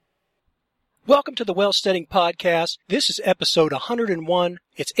Welcome to the Wealth Setting Podcast. This is episode 101.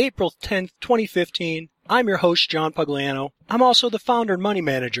 It's April 10th, 2015. I'm your host, John Pugliano. I'm also the founder and money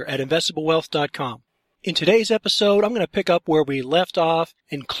manager at investablewealth.com. In today's episode, I'm going to pick up where we left off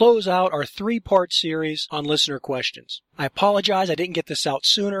and close out our three-part series on listener questions. I apologize I didn't get this out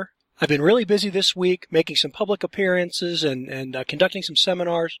sooner. I've been really busy this week making some public appearances and conducting some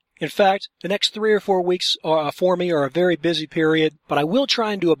seminars. In fact, the next 3 or 4 weeks for me are a very busy period, but I will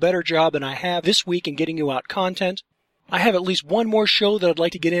try and do a better job than I have this week in getting you out content. I have at least one more show that I'd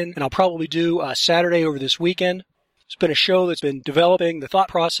like to get in, and I'll probably do Saturday over this weekend. It's been a show that's been developing. The thought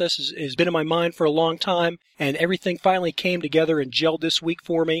process has been in my mind for a long time, and everything finally came together and gelled this week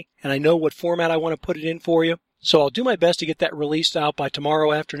for me, and I know what format I want to put it in for you. So I'll do my best to get that released out by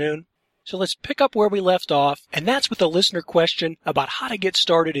tomorrow afternoon. So let's pick up where we left off, and that's with a listener question about how to get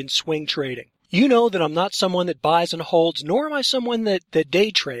started in swing trading. You know that I'm not someone that buys and holds, nor am I someone that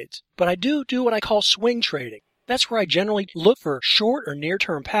day trades, but I do what I call swing trading. That's where I generally look for short or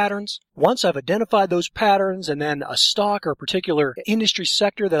near-term patterns. Once I've identified those patterns and then a stock or a particular industry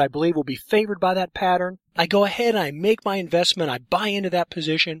sector that I believe will be favored by that pattern, I go ahead and I make my investment, I buy into that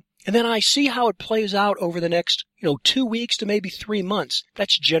position, and then I see how it plays out over the next, 2 weeks to maybe 3 months.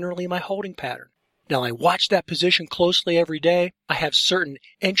 That's generally my holding pattern. Now, I watch that position closely every day. I have certain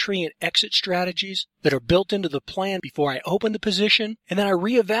entry and exit strategies that are built into the plan before I open the position, and then I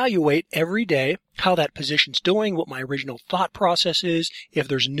reevaluate every day how that position's doing, what my original thought process is, if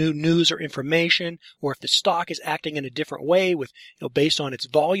there's new news or information, or if the stock is acting in a different way with, based on its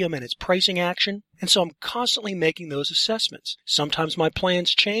volume and its pricing action. And so I'm constantly making those assessments. Sometimes my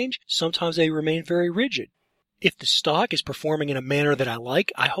plans change, sometimes they remain very rigid. If the stock is performing in a manner that I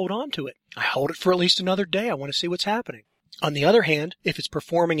like, I hold on to it. I hold it for at least another day. I want to see what's happening. On the other hand, if it's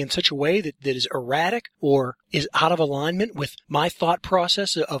performing in such a way that is erratic or is out of alignment with my thought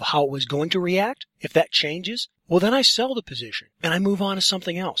process of how it was going to react, if that changes, well, then I sell the position and I move on to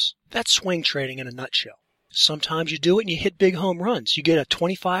something else. That's swing trading in a nutshell. Sometimes you do it and you hit big home runs. You get a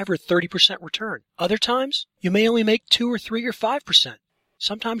 25 or 30% return. Other times, you may only make 2 or 3 or 5%.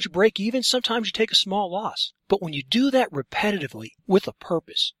 Sometimes you break even, sometimes you take a small loss. But when you do that repetitively, with a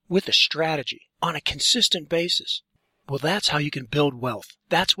purpose, with a strategy, on a consistent basis, well, that's how you can build wealth.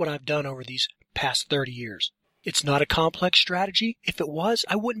 That's what I've done over these past 30 years. It's not a complex strategy. If it was,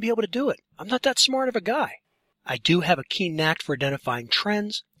 I wouldn't be able to do it. I'm not that smart of a guy. I do have a keen knack for identifying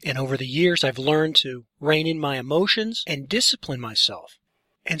trends, and over the years I've learned to rein in my emotions and discipline myself.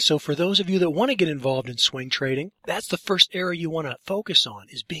 And so for those of you that want to get involved in swing trading, that's the first area you want to focus on,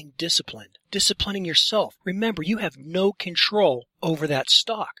 is being disciplined. Disciplining yourself. Remember, you have no control over that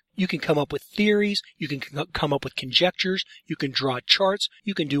stock. You can come up with theories, you can come up with conjectures, you can draw charts,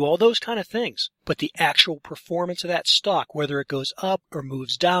 you can do all those kind of things. But the actual performance of that stock, whether it goes up or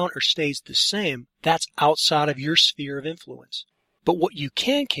moves down or stays the same, that's outside of your sphere of influence. But what you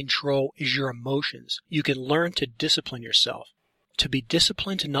can control is your emotions. You can learn to discipline yourself. To be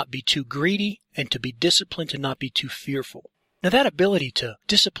disciplined, to not be too greedy, and to be disciplined, to not be too fearful. Now that ability to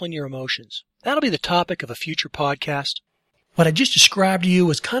discipline your emotions, that'll be the topic of a future podcast. What I just described to you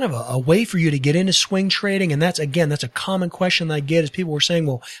was kind of a way for you to get into swing trading, and that's a common question that I get is people were saying,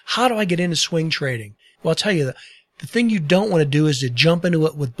 well, how do I get into swing trading? Well, I'll tell you, the thing you don't want to do is to jump into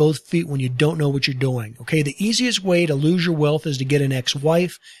it with both feet when you don't know what you're doing. Okay, the easiest way to lose your wealth is to get an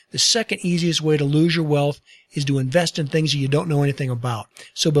ex-wife. The second easiest way to lose your wealth is to invest in things that you don't know anything about.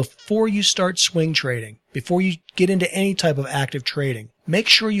 So before you start swing trading, before you get into any type of active trading, make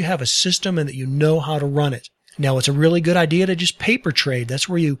sure you have a system and that you know how to run it. Now, it's a really good idea to just paper trade. That's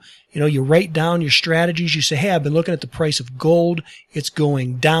where you write down your strategies. You say, hey, I've been looking at the price of gold. It's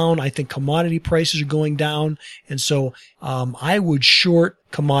going down. I think commodity prices are going down. And so, I would short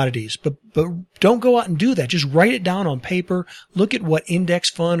commodities, but don't go out and do that. Just write it down on paper. Look at what index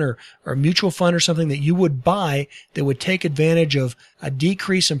fund or mutual fund or something that you would buy that would take advantage of a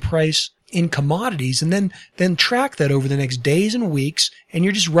decrease in price in commodities, and then track that over the next days and weeks. And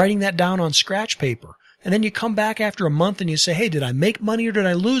you're just writing that down on scratch paper. And then you come back after a month and you say, hey, did I make money or did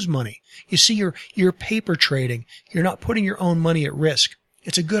I lose money? You see, you're paper trading. You're not putting your own money at risk.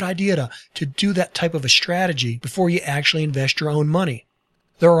 It's a good idea to do that type of a strategy before you actually invest your own money.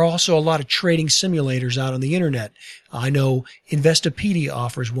 There are also a lot of trading simulators out on the internet. I know Investopedia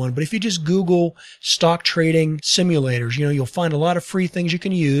offers one, but if you just Google stock trading simulators, you'll find a lot of free things you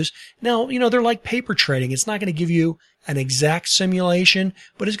can use. Now, they're like paper trading. It's not going to give you an exact simulation,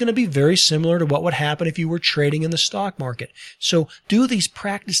 but it's going to be very similar to what would happen if you were trading in the stock market. So do these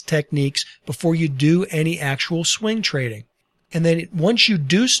practice techniques before you do any actual swing trading. And then once you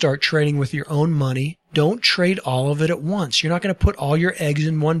do start trading with your own money, don't trade all of it at once. You're not going to put all your eggs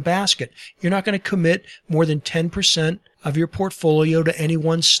in one basket. You're not going to commit more than 10% of your portfolio to any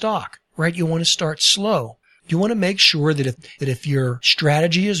one stock, right? You want to start slow. You want to make sure that if your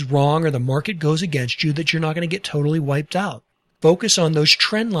strategy is wrong or the market goes against you, that you're not going to get totally wiped out. Focus on those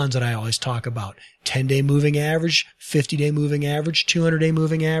trend lines that I always talk about. 10-day moving average, 50-day moving average, 200-day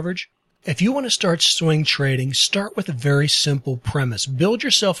moving average. If you want to start swing trading, start with a very simple premise. Build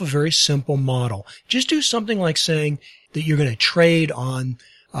yourself a very simple model. Just do something like saying that you're going to trade on,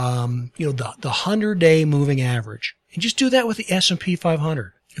 the 100-day moving average. And just do that with the S&P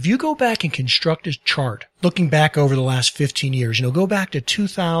 500. If you go back and construct a chart, looking back over the last 15 years, go back to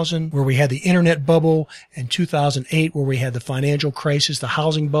 2000 where we had the internet bubble and 2008 where we had the financial crisis, the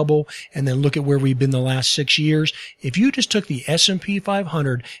housing bubble, and then look at where we've been the last 6 years. If you just took the S&P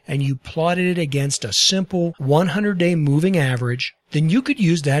 500 and you plotted it against a simple 100-day moving average, then you could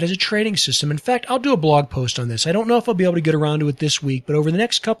use that as a trading system. In fact, I'll do a blog post on this. I don't know if I'll be able to get around to it this week, but over the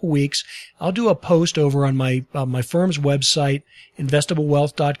next couple weeks, I'll do a post over on my firm's website,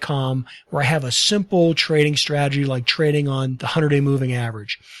 investablewealth.com, where I have a simple trading strategy like trading on the 100-day moving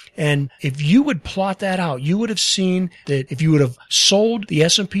average. And if you would plot that out, you would have seen that if you would have sold the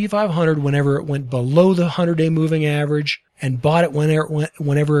S&P 500 whenever it went below the 100-day moving average and bought it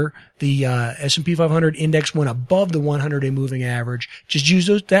whenever the S&P 500 index went above the 100-day moving average, just use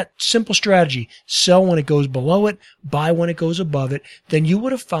that simple strategy. Sell when it goes below it, buy when it goes above it. Then you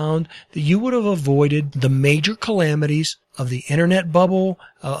would have found that you would have avoided the major calamities of the internet bubble,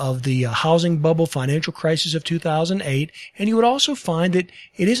 of the housing bubble, financial crisis of 2008, and you would also find that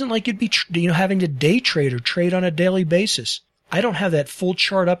it isn't like you'd be having to day trade or trade on a daily basis. I don't have that full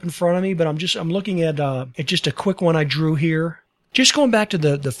chart up in front of me, but I'm looking at just a quick one I drew here. Just going back to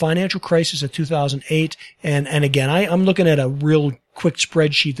the financial crisis of 2008, and again, I'm looking at a real quick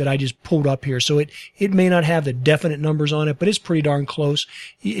spreadsheet that I just pulled up here, so it may not have the definite numbers on it, but it's pretty darn close.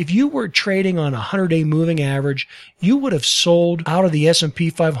 If you were trading on a 100-day moving average, you would have sold out of the S&P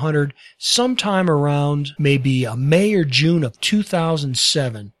 500 sometime around maybe May or June of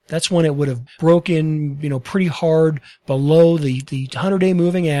 2007. That's when it would have broken, pretty hard below the 100-day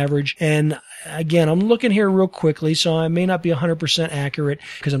moving average. And again, I'm looking here real quickly, so I may not be 100% accurate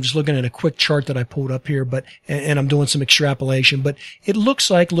because I'm just looking at a quick chart that I pulled up here, and I'm doing some extrapolation. But it looks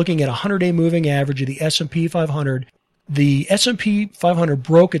like looking at a 100-day moving average of the S&P 500, the S&P 500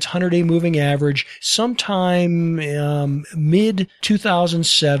 broke its 100-day moving average sometime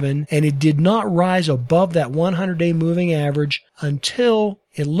mid-2007, and it did not rise above that 100-day moving average until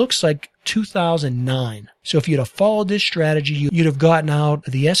it looks like 2009. So if you'd have followed this strategy, you'd have gotten out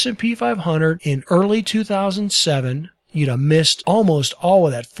of the S&P 500 in early 2007. You'd have missed almost all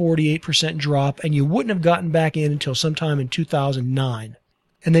of that 48% drop, and you wouldn't have gotten back in until sometime in 2009.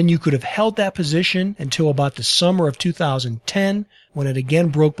 And then you could have held that position until about the summer of 2010 when it again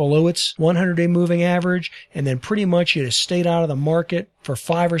broke below its 100-day moving average, and then pretty much you'd have stayed out of the market for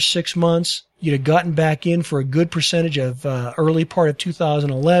 5 or 6 months. You'd have gotten back in for a good percentage of early part of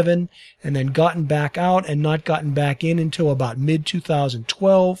 2011, and then gotten back out and not gotten back in until about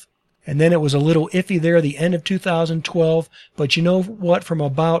mid-2012. And then it was a little iffy there, the end of 2012. But you know what? From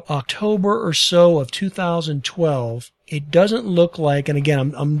about October or so of 2012, it doesn't look like, and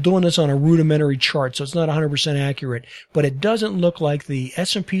again, I'm doing this on a rudimentary chart, so it's not 100% accurate, but it doesn't look like the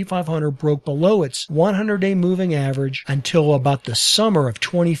S&P 500 broke below its 100-day moving average until about the summer of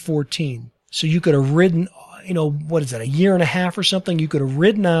 2014. So you could have ridden, a year and a half or something, you could have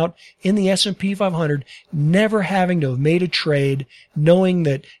ridden out in the S&P 500, never having to have made a trade, knowing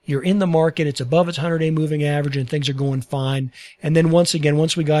that you're in the market, it's above its 100-day moving average, and things are going fine. And then once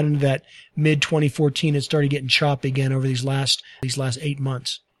we got into that mid-2014, it started getting choppy again over these last 8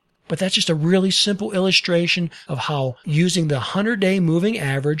 months. But that's just a really simple illustration of how using the 100-day moving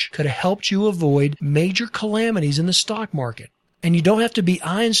average could have helped you avoid major calamities in the stock market. And you don't have to be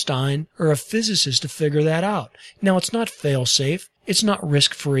Einstein or a physicist to figure that out. Now, it's not fail-safe, it's not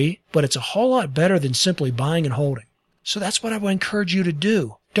risk-free, but it's a whole lot better than simply buying and holding. So that's what I would encourage you to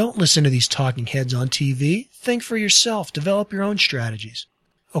do. Don't listen to these talking heads on TV. Think for yourself. Develop your own strategies.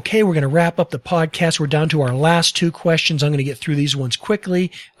 Okay, we're going to wrap up the podcast. We're down to our last 2 questions. I'm going to get through these ones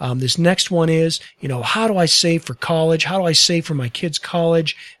quickly. This next one is, how do I save for college? How do I save for my kids'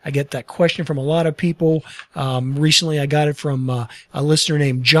 college? I get that question from a lot of people. Recently I got it from a listener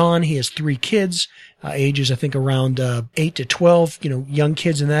named John. He has 3 kids, ages I think around 8 to 12, young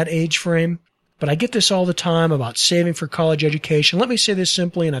kids in that age frame. But I get this all the time about saving for college education. Let me say this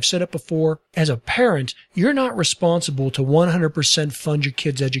simply, and I've said it before. As a parent, you're not responsible to 100% fund your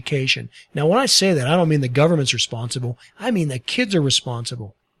kid's education. Now, when I say that, I don't mean the government's responsible. I mean the kids are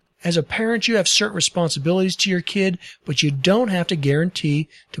responsible. As a parent, you have certain responsibilities to your kid, but you don't have to guarantee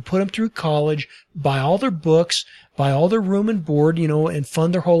to put them through college, buy all their books, buy all their room and board, and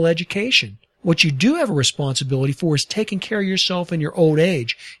fund their whole education. What you do have a responsibility for is taking care of yourself in your old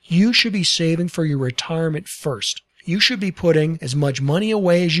age. You should be saving for your retirement first. You should be putting as much money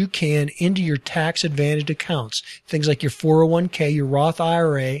away as you can into your tax-advantaged accounts, things like your 401k, your Roth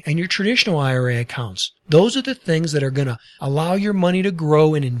IRA, and your traditional IRA accounts. Those are the things that are going to allow your money to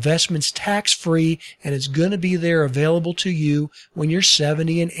grow in investments tax-free, and it's going to be there available to you when you're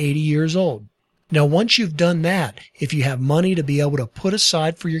 70 and 80 years old. Now, once you've done that, if you have money to be able to put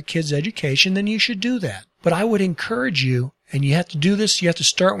aside for your kids' education, then you should do that. But I would encourage you, and you have to do this, you have to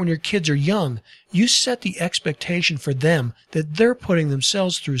start when your kids are young. You set the expectation for them that they're putting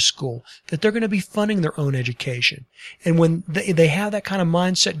themselves through school, that they're going to be funding their own education. And when they have that kind of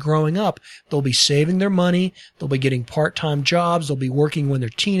mindset growing up, they'll be saving their money, they'll be getting part-time jobs, they'll be working when they're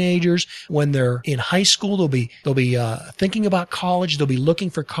teenagers, when they're in high school, they'll be thinking about college, they'll be looking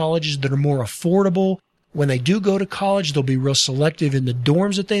for colleges that are more affordable. When they do go to college, they'll be real selective in the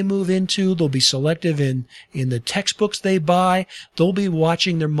dorms that they move into. They'll be selective in the textbooks they buy. They'll be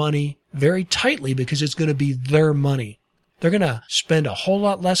watching their money very tightly because it's going to be their money. They're going to spend a whole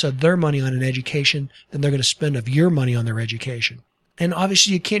lot less of their money on an education than they're going to spend of your money on their education. And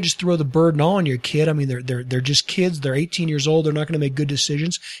obviously you can't just throw the burden all on your kid. I mean, they're just kids. They're 18 years old. They're not going to make good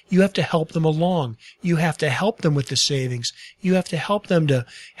decisions. You have to help them along. You have to help them with the savings. You have to help them to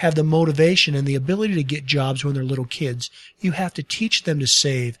have the motivation and the ability to get jobs when they're little kids. You have to teach them to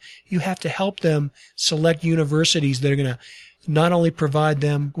save. You have to help them select universities that are going to not only provide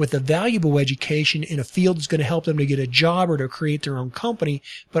them with a valuable education in a field that's going to help them to get a job or to create their own company,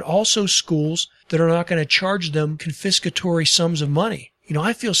 but also schools that are not going to charge them confiscatory sums of money.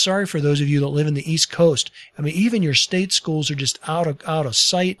 I feel sorry for those of you that live in the East Coast. I mean, even your state schools are just out of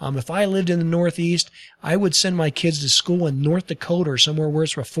sight. If I lived in the Northeast, I would send my kids to school in North Dakota or somewhere where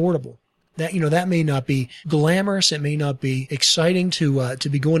it's affordable. That may not be glamorous. It may not be exciting to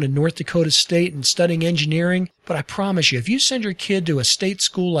be going to North Dakota State and studying engineering. But I promise you, if you send your kid to a state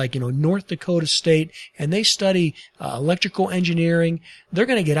school like, North Dakota State and they study electrical engineering, they're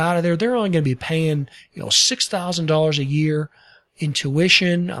going to get out of there. They're only going to be paying, $6,000 a year in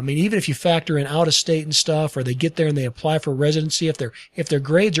tuition. I mean, even if you factor in out of state and stuff, or they get there and they apply for residency, if their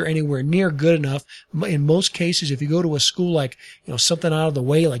grades are anywhere near good enough, in most cases, if you go to a school like, something out of the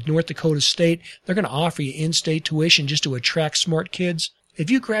way like North Dakota State, they're going to offer you in-state tuition just to attract smart kids. If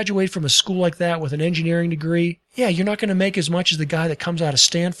you graduate from a school like that with an engineering degree, yeah, you're not going to make as much as the guy that comes out of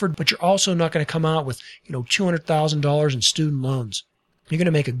Stanford, but you're also not going to come out with, $200,000 in student loans. You're going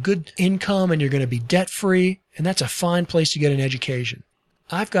to make a good income and you're going to be debt-free, and that's a fine place to get an education.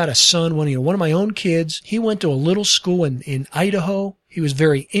 I've got a son, one of my own kids. He went to a little school in Idaho. He was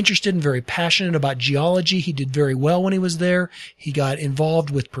very interested and very passionate about geology. He did very well when he was there. He got involved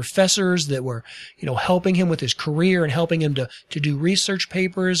with professors that were, helping him with his career and helping him to do research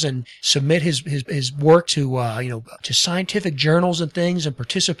papers and submit his work to scientific journals and things, and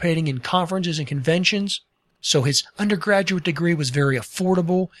participating in conferences and conventions. So his undergraduate degree was very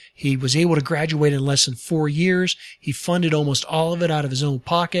affordable. He was able to graduate in less than 4 years. He funded almost all of it out of his own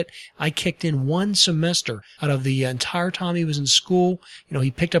pocket. I kicked in one semester out of the entire time he was in school. He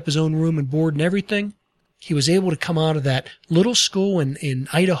picked up his own room and board and everything. He was able to come out of that little school in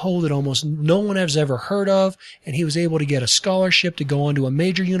Idaho that almost no one has ever heard of, and he was able to get a scholarship to go on to a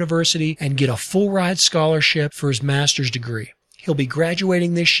major university and get a full ride scholarship for his master's degree. He'll be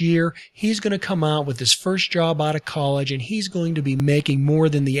graduating this year. He's going to come out with his first job out of college, and he's going to be making more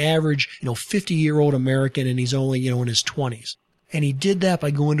than the average, 50-year-old American, and he's only, in his 20s. And he did that by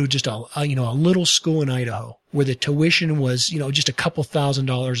going to just a little school in Idaho where the tuition was, just a couple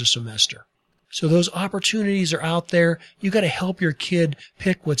 $1,000s a semester. So those opportunities are out there. You got to help your kid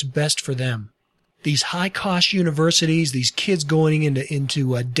pick what's best for them. These high-cost universities, these kids going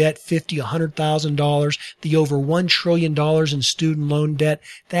into debt, $50,000, $100,000, the over $1 trillion in student loan debt,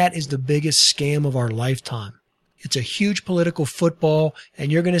 that is the biggest scam of our lifetime. It's a huge political football,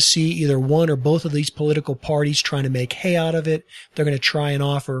 and you're going to see either one or both of these political parties trying to make hay out of it. They're going to try and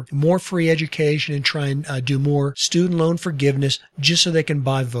offer more free education and try and do more student loan forgiveness just so they can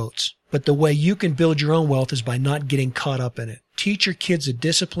buy votes. But the way you can build your own wealth is by not getting caught up in it. Teach your kids a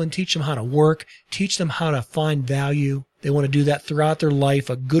discipline. Teach them how to work. Teach them how to find value. They want to do that throughout their life.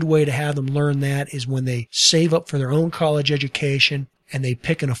 A good way to have them learn that is when they save up for their own college education. and they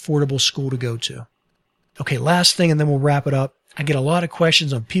pick an affordable school to go to. Okay, last thing, and then we'll wrap it up. I get a lot of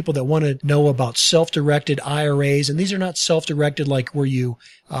questions on people that want to know about self-directed IRAs, and these are not self-directed like where you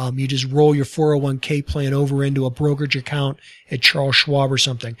just roll your 401k plan over into a brokerage account at Charles Schwab or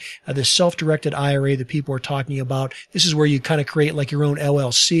something. The self-directed IRA that people are talking about, this is where you kind of create like your own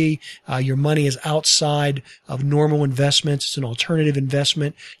LLC. Your money is outside of normal investments. It's an alternative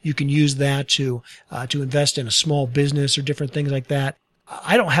investment. You can use that to invest in a small business or different things like that.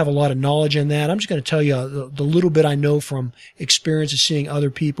 I don't have a lot of knowledge in that. I'm just going to tell you the little bit I know from experience of seeing other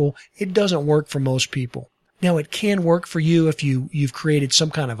people. It doesn't work for most people. Now, it can work for you if you've created some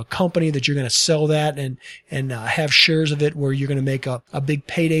kind of a company that you're going to sell that and have shares of it where you're going to make a big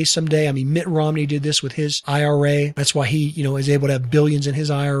payday someday. I mean, Mitt Romney did this with his IRA. That's why he, is able to have billions in his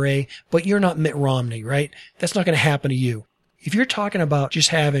IRA. But you're not Mitt Romney, right? That's not going to happen to you. If you're talking about just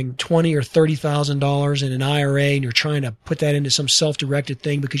having $20,000 or $30,000 in an IRA and you're trying to put that into some self-directed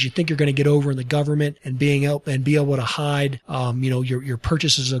thing because you think you're going to get over in the government and be able to hide, your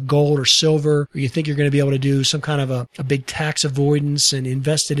purchases of gold or silver, or you think you're going to be able to do some kind of a big tax avoidance and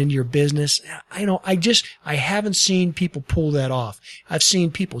invest it into your business, I haven't seen people pull that off. I've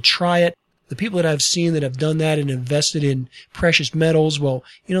seen people try it. The people that I've seen that have done that and invested in precious metals, well,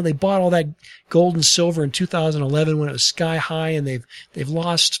 they bought all that gold and silver in 2011 when it was sky high, and they've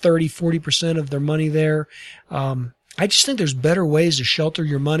lost 30-40% of their money there. I just think there's better ways to shelter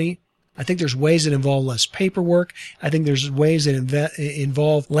your money. I think there's ways that involve less paperwork. I think there's ways that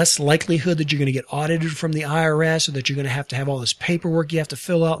involve less likelihood that you're going to get audited from the IRS, or that you're going to have all this paperwork you have to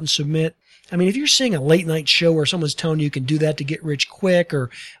fill out and submit. I mean, if you're seeing a late night show where someone's telling you can do that to get rich quick, or,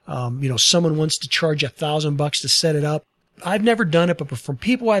 someone wants to charge you $1,000 to set it up. I've never done it, but from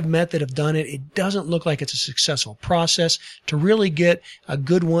people I've met that have done it, it doesn't look like it's a successful process. To really get a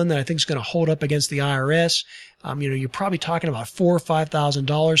good one that I think is going to hold up against the IRS, you're probably talking about $4,000 or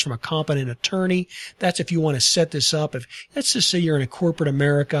 $5,000 from a competent attorney. That's if you want to set this up. If let's just say you're in a corporate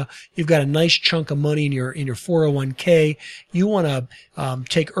America, you've got a nice chunk of money in your 401k, you want to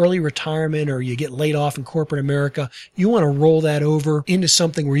take early retirement, or you get laid off in corporate America, you want to roll that over into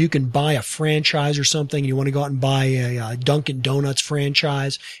something where you can buy a franchise or something. You want to go out and buy a Dunkin' Donuts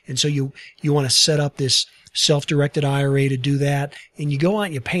franchise, and so you want to set up this self-directed IRA to do that, and you go out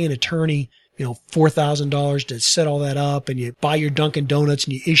and you pay an attorney $4,000 to set all that up, and you buy your Dunkin' Donuts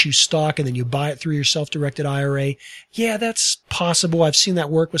and you issue stock, and then you buy it through your self-directed IRA. Yeah, that's possible. I've seen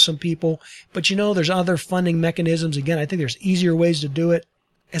that work with some people, but there's other funding mechanisms. Again, I think there's easier ways to do it.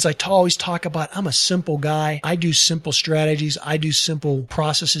 As I always talk about, I'm a simple guy. I do simple strategies. I do simple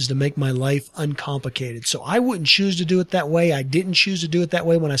processes to make my life uncomplicated. So I wouldn't choose to do it that way. I didn't choose to do it that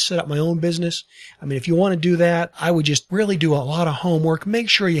way when I set up my own business. I mean, if you want to do that, I would just really do a lot of homework. Make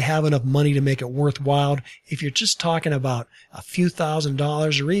sure you have enough money to make it worthwhile. If you're just talking about a few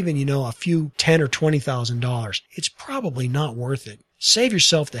 $1,000s, or even, a few $10,000 or $20,000, it's probably not worth it. Save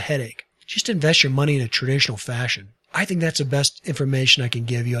yourself the headache. Just invest your money in a traditional fashion. I think that's the best information I can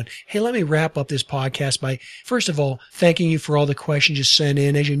give you. And hey, let me wrap up this podcast by, first of all, thanking you for all the questions you sent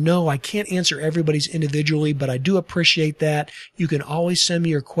in. As you know, I can't answer everybody's individually, but I do appreciate that. You can always send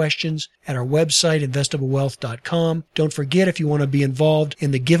me your questions at our website, investablewealth.com. Don't forget, if you want to be involved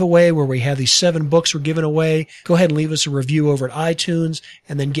in the giveaway where we have these 7 books we're giving away, go ahead and leave us a review over at iTunes,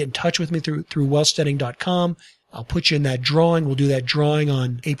 and then get in touch with me through wealthsteading.com. I'll put you in that drawing. We'll do that drawing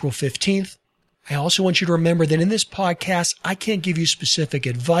on April 15th. I also want you to remember that in this podcast, I can't give you specific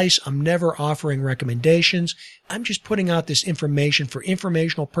advice. I'm never offering recommendations. I'm just putting out this information for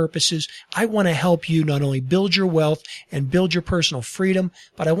informational purposes. I want to help you not only build your wealth and build your personal freedom,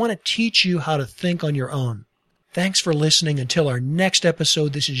 but I want to teach you how to think on your own. Thanks for listening. Until our next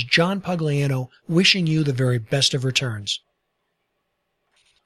episode, this is John Pugliano wishing you the very best of returns.